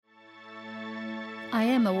I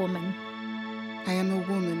am a woman. I am a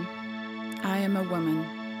woman. I am a woman.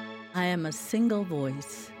 I am a single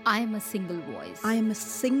voice. I am a single voice. I am a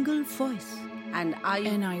single voice. And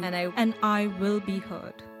I will be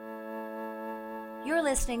heard. You're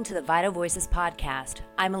listening to the Vital Voices podcast.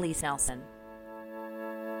 I'm Elise Nelson.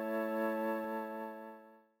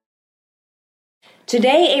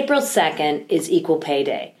 Today, April 2nd, is Equal Pay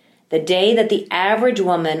Day, the day that the average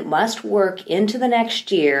woman must work into the next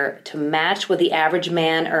year to match what the average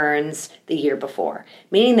man earns the year before,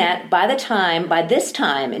 meaning that by this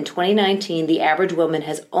time in 2019, the average woman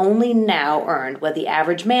has only now earned what the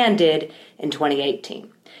average man did in 2018.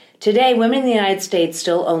 Today, women in the United States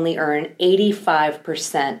still only earn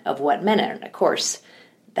 85% of what men earn. Of course,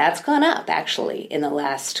 that's gone up, actually, in the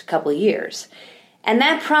last couple of years. And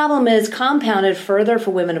that problem is compounded further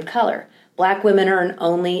for women of color. Black women earn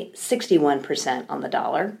only 61% on the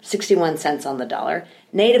dollar, 61 cents on the dollar.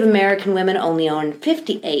 Native American women only earn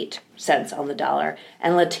 58 cents on the dollar,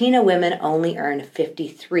 and Latina women only earn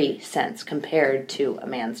 53 cents compared to a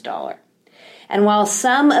man's dollar. And while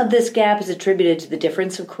some of this gap is attributed to the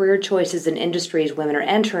difference of career choices in industries women are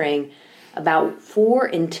entering, about 4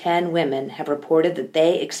 in 10 women have reported that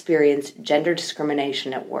they experience gender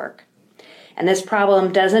discrimination at work. And this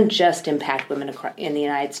problem doesn't just impact women in the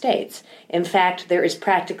United States. In fact, there is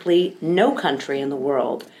practically no country in the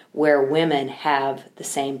world where women have the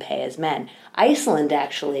same pay as men. Iceland,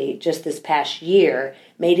 actually, just this past year,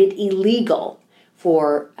 made it illegal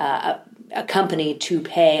for a company to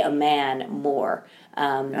pay a man more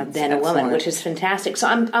than a woman, which is fantastic. So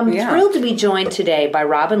I'm thrilled to be joined today by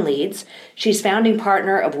Robin Leeds. She's founding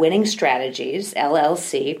partner of Winning Strategies,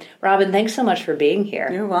 LLC. Robin, thanks so much for being here.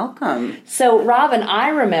 You're welcome. So, Robin, I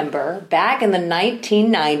remember back in the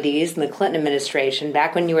 1990s in the Clinton administration,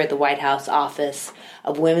 back when you were at the White House Office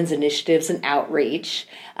of Women's Initiatives and Outreach,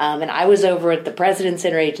 and I was over at the President's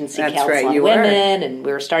Interagency Council on Women, and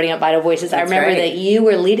we were starting up Vital Voices. I remember that you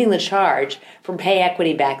were leading the charge for pay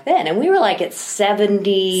equity back then, and we were like at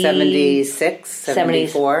 76,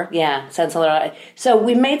 74. Yeah, sounds a little. So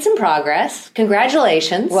we made some progress.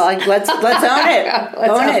 Congratulations. Well, let's own it.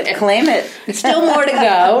 Own it. Claim it. Still more to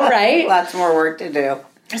go, right? Lots more work to do.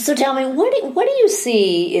 So tell me, what do you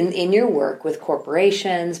see in your work with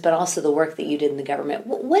corporations, but also the work that you did in the government?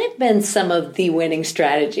 What have been some of the winning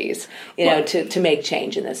strategies, to make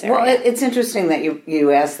change in this area? Well, it's interesting that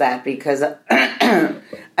you asked that because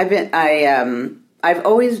I've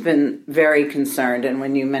always been very concerned, and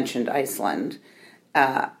when you mentioned Iceland,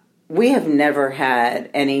 we have never had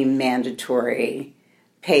any mandatory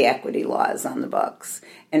pay equity laws on the books.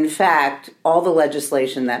 In fact, all the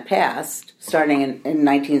legislation that passed, starting in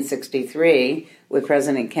 1963 with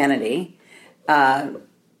President Kennedy, it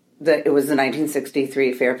was the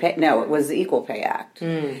 1963 Fair Pay. No, it was the Equal Pay Act.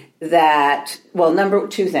 Two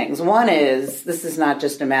things. One is this is not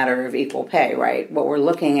just a matter of equal pay, right? What we're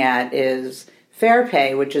looking at is fair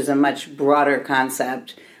pay, which is a much broader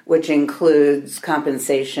concept, which includes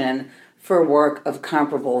compensation for work of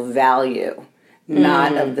comparable value.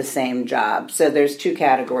 Not of the same job. So there's 2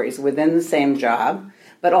 categories within the same job,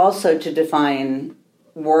 but also to define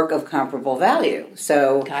work of comparable value.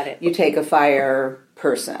 So you take a fire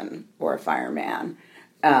person or a fireman,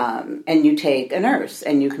 and you take a nurse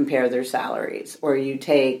and you compare their salaries, or you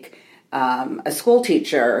take a school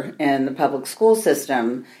teacher in the public school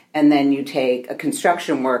system, and then you take a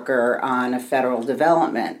construction worker on a federal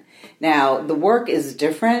development. Now, the work is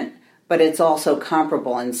different, but it's also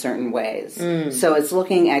comparable in certain ways. So it's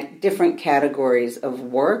looking at different categories of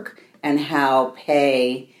work and how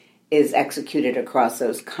pay is executed across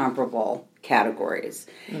those comparable categories.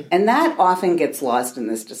 And that often gets lost in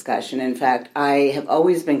this discussion. In fact, I have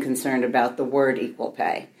always been concerned about the word equal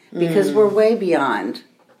pay because we're way beyond,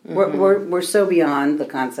 we're so beyond the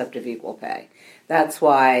concept of equal pay. That's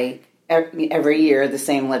why every year the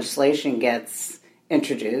same legislation gets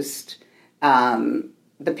introduced.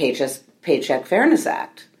 The Paycheck Fairness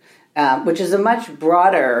Act, which is a much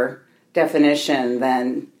broader definition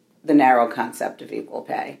than the narrow concept of equal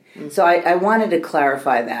pay. So I wanted to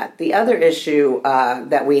clarify that. The other issue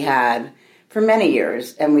that we had for many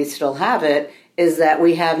years, and we still have it, is that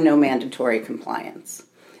we have no mandatory compliance.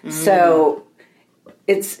 So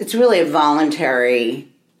it's really a voluntary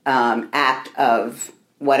act of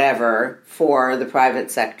whatever for the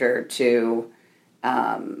private sector to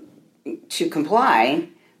comply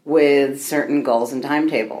with certain goals and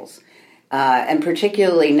timetables. And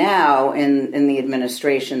particularly now in the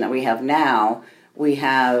administration that we have now, we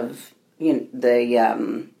have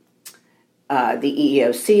the The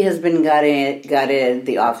EEOC has been gutted.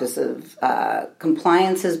 The Office of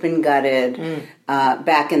Compliance has been gutted.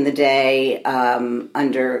 Back in the day,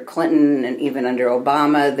 under Clinton and even under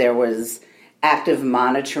Obama, there was active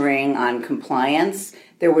monitoring on compliance.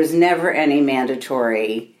 There was never any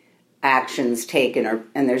mandatory actions taken,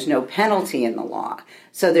 and there's no penalty in the law.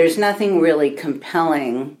 So there's nothing really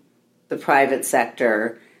compelling the private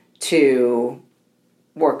sector to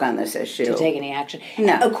work on this issue. To take any action.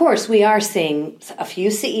 No. Of course, we are seeing a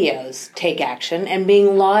few CEOs take action and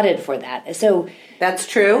being lauded for that. So that's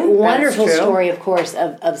true. Wonderful That's true. story, of course,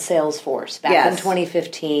 of Salesforce back in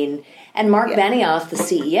 2015. And Mark Benioff, the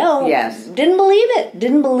CEO, didn't believe it.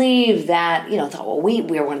 Didn't believe that, thought, well,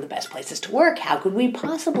 we're one of the best places to work. How could we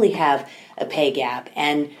possibly have a pay gap?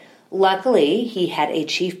 And luckily, he had a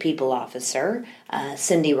chief people officer,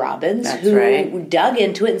 Cindy Robbins, who dug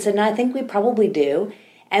into it and said, no, I think we probably do.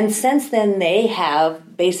 And since then, they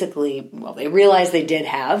have basically, they realized they did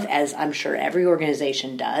have, as I'm sure every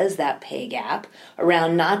organization does, that pay gap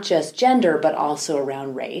around not just gender, but also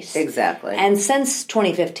around race. Exactly. And since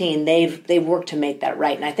 2015, they've worked to make that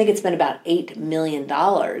right. And I think it's been about $8 million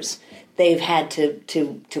they've had to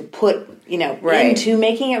put, into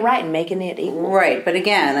making it right and making it equal. Right. But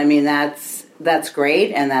again, I mean, that's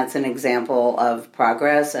great, and that's an example of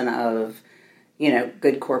progress and of,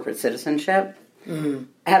 good corporate citizenship. Mm-hmm.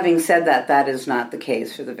 Having said that, that is not the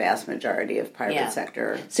case for the vast majority of private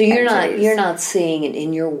sector. So you're not seeing it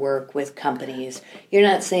in your work with companies. You're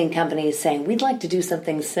not seeing companies saying we'd like to do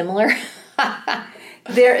something similar.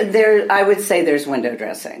 There, I would say there's window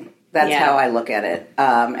dressing. That's how I look at it.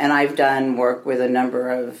 And I've done work with a number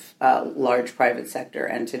of large private sector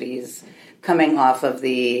entities coming off of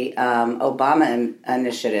the Obama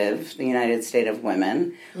initiative, the United State of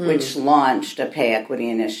Women, which launched a pay equity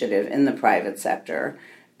initiative in the private sector.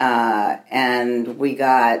 And we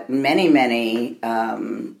got many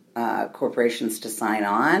corporations to sign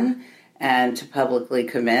on and to publicly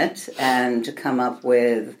commit and to come up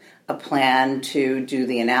with a plan to do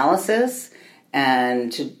the analysis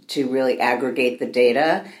and to really aggregate the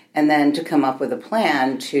data, and then to come up with a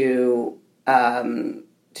plan to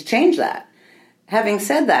change that. Having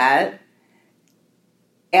said that,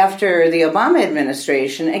 after the Obama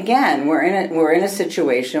administration, again, we're in a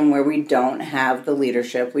situation where we don't have the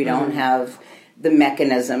leadership, we don't have the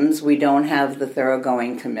mechanisms, we don't have the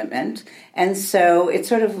thoroughgoing commitment, and so it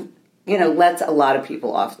sort of lets a lot of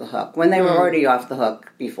people off the hook when they were already off the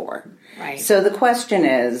hook before. Right. So the question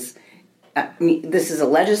is, this is a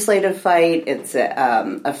legislative fight. It's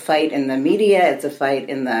a fight in the media. It's a fight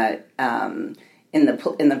in the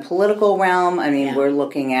political realm. I mean, we're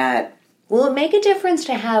looking at. Will it make a difference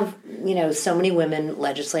to have so many women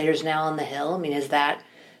legislators now on the Hill? I mean, is that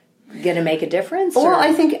going to make a difference? Well,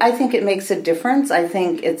 I think it makes a difference. I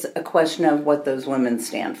think it's a question of what those women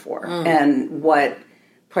stand for and what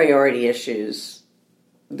priority issues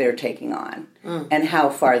they're taking on and how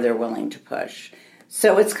far they're willing to push.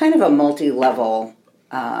 So it's kind of a multi-level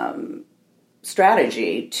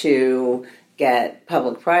strategy to get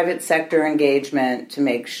public-private sector engagement, to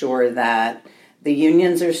make sure that the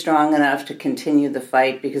unions are strong enough to continue the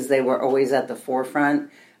fight, because they were always at the forefront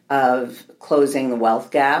of closing the wealth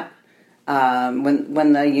gap.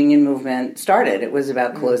 When the union movement started, it was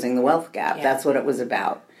about closing the wealth gap. Yeah. That's what it was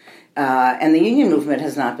about. And the union movement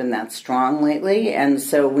has not been that strong lately, and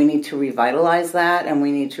so we need to revitalize that, and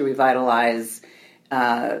we need to revitalize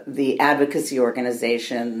the advocacy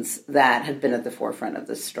organizations that have been at the forefront of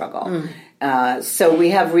this struggle. So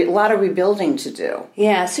we have a lot of rebuilding to do.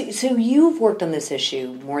 Yeah, so you've worked on this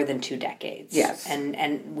issue more than 2 decades. Yes.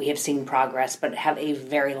 And we have seen progress, but have a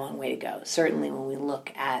very long way to go. Certainly when we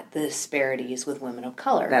look at the disparities with women of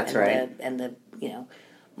color. That's right. And the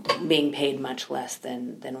being paid much less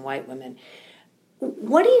than white women.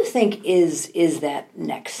 What do you think is that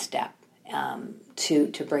next step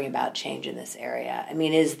to bring about change in this area? I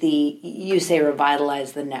mean, you say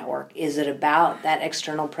revitalize the network. Is it about that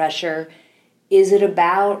external pressure? Is it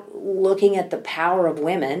about looking at the power of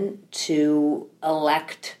women to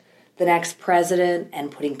elect the next president and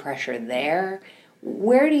putting pressure there?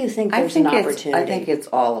 Where do you think there's an opportunity? I think it's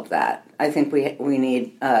all of that. I think we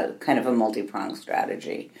need kind of a multi-pronged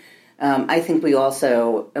strategy. I think we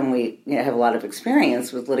also, and we have a lot of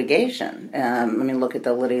experience with litigation. I mean, look at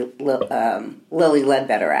the Lilly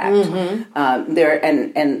Ledbetter Act. There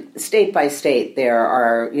and state by state, there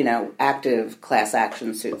are active class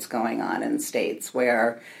action suits going on in states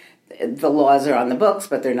where the laws are on the books,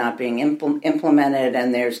 but they're not being implemented,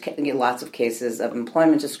 and there's lots of cases of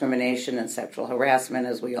employment discrimination and sexual harassment,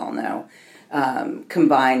 as we all know.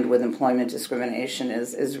 combined with employment discrimination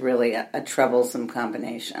is really a troublesome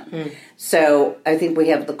combination. So I think we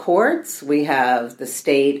have the courts, we have the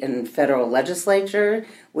state and federal legislature,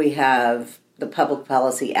 we have the public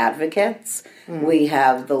policy advocates, we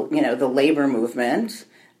have the labor movement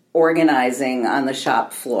organizing on the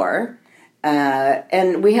shop floor,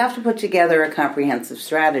 and we have to put together a comprehensive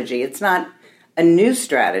strategy. It's not a new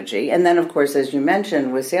strategy. And then, of course, as you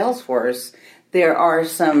mentioned with Salesforce, there are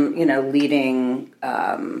some, leading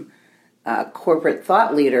corporate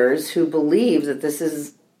thought leaders who believe that this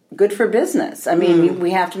is good for business. I mean,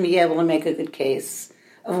 we have to be able to make a good case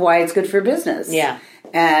of why it's good for business. Yeah.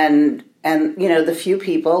 And the few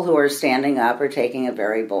people who are standing up are taking a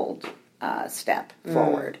very bold step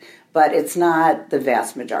forward. But it's not the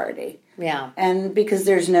vast majority. Yeah. And because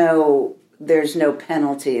there's no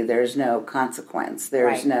penalty, there's no consequence,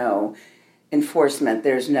 there's no enforcement,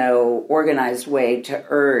 there's no organized way to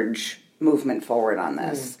urge movement forward on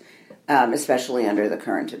this, especially under the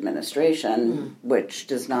current administration, which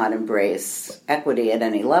does not embrace equity at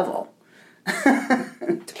any level,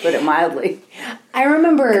 to put it mildly. I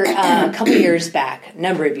remember a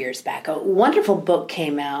number of years back, a wonderful book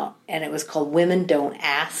came out, and it was called Women Don't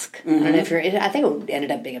Ask. I don't know if I think it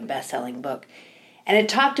ended up being a best-selling book. And it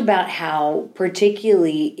talked about how,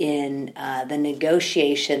 particularly in the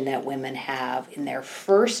negotiation that women have in their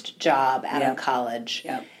first job out of college,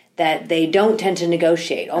 that they don't tend to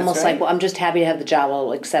negotiate. Almost like, well, I'm just happy to have the job,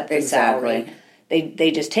 I'll accept the salary.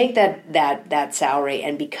 They just take that salary,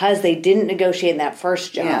 and because they didn't negotiate in that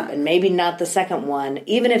first job, and maybe not the second one,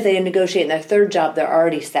 even if they negotiate in their third job, they're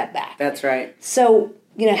already set back. That's right. So,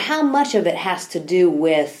 how much of it has to do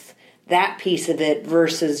with that piece of it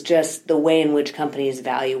versus just the way in which companies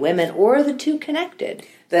value women, or are the two connected?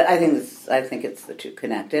 I think it's the two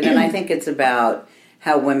connected, and I think it's about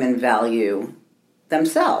how women value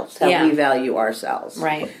themselves, how we value ourselves.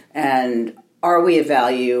 Right. And are we a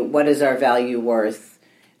value? What is our value worth?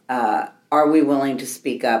 Are we willing to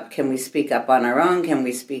speak up? Can we speak up on our own? Can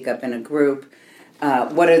we speak up in a group?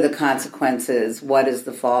 What are the consequences? What is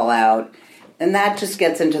the fallout? And that just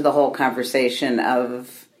gets into the whole conversation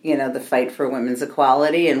of the fight for women's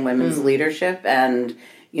equality and women's leadership. And,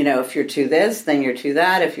 if you're to this, then you're to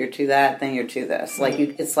that. If you're to that, then you're to this.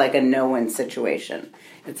 It's like a no-win situation.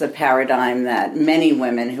 It's a paradigm that many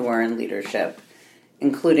women who are in leadership,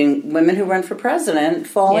 including women who run for president,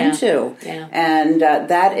 fall into. Yeah. And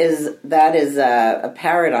that is a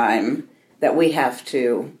paradigm that we have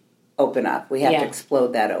to open up. We have to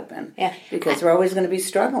explode that open. Yeah. Because we're always going to be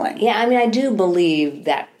struggling. Yeah, I mean, I do believe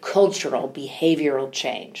that cultural, behavioral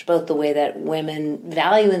change, both the way that women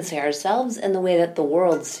value and see ourselves and the way that the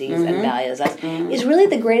world sees and values us, is really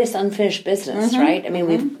the greatest unfinished business, right? I mean,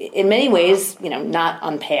 we've, in many ways, not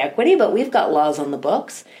on pay equity, but we've got laws on the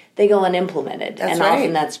books. They go unimplemented. That's and right.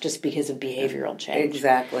 Often that's just because of behavioral change.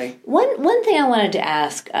 Exactly. One thing I wanted to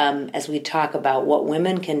ask, as we talk about what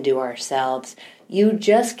women can do ourselves, you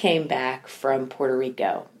just came back from Puerto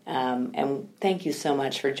Rico, and thank you so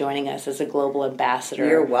much for joining us as a global ambassador.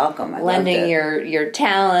 You're welcome. I lending your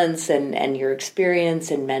talents and your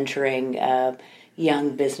experience in mentoring a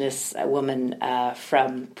young business woman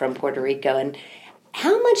from Puerto Rico. And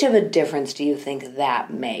how much of a difference do you think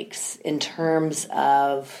that makes in terms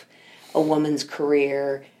of a woman's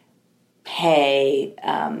career, pay,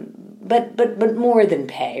 but more than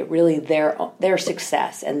pay, really their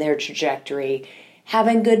success and their trajectory,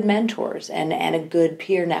 having good mentors and a good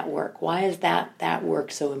peer network? Why is that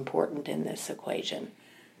work so important in this equation?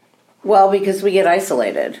 Well, because we get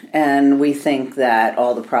isolated and we think that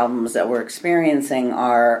all the problems that we're experiencing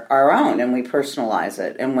are our own, and we personalize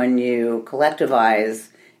it. And when you collectivize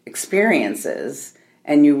experiences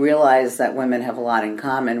and you realize that women have a lot in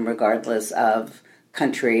common regardless of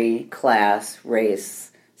country, class,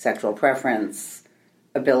 race, sexual preference,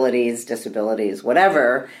 abilities, disabilities,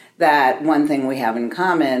 whatever, that one thing we have in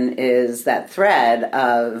common is that thread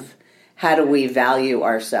of how do we value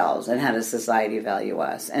ourselves and how does society value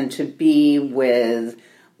us? And to be with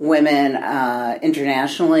women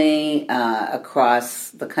internationally,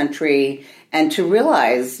 across the country, and to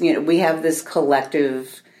realize, we have this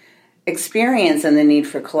collective experience and the need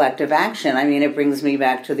for collective action. I mean, it brings me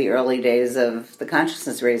back to the early days of the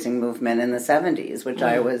consciousness raising movement in the 70s, which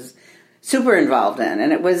I was super involved in.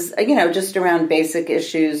 And it was, just around basic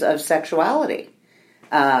issues of sexuality.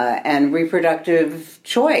 And reproductive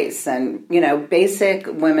choice and, basic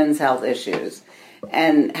women's health issues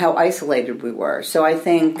and how isolated we were. So I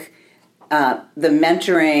think the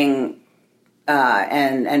mentoring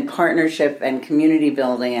and partnership and community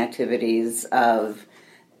building activities of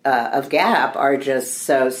of gap are just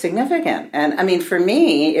so significant. And I mean, for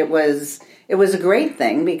me, it was a great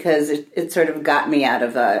thing because it sort of got me out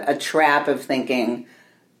of a trap of thinking,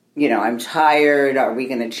 I'm tired. Are we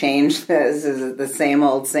going to change this? Is it the same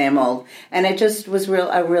old, same old? And it just was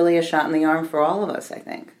really a shot in the arm for all of us, I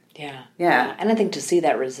think. Yeah. And I think to see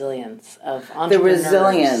that resilience of entrepreneurs. The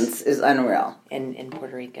resilience is unreal. In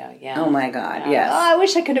Puerto Rico, yeah. Oh, my God, yes. Oh, I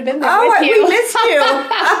wish I could have been there with you. We missed you.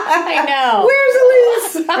 I know.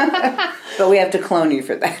 Where's Elise? But we have to clone you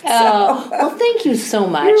for that. Oh, well, thank you so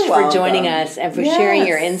much for joining us and for sharing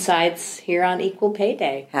your Yes. insights here on Equal Pay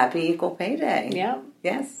Day. Happy Equal Pay Day. Yeah.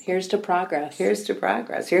 Yes. Here's to progress. Here's to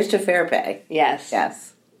progress. Here's to fair pay. Yes.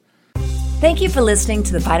 Yes. Thank you for listening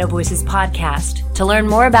to the Vital Voices podcast. To learn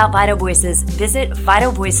more about Vital Voices, visit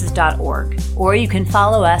vitalvoices.org, or you can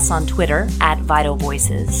follow us on Twitter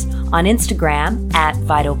 @VitalVoices, on Instagram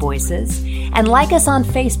 @VitalVoices, and like us on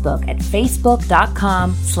Facebook at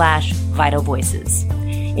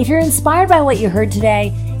facebook.com/VitalVoices. If you're inspired by what you heard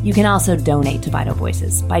today, you can also donate to Vital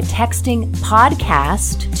Voices by texting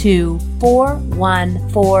podcast to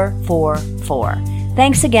 41444.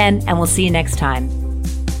 Thanks again, and we'll see you next time.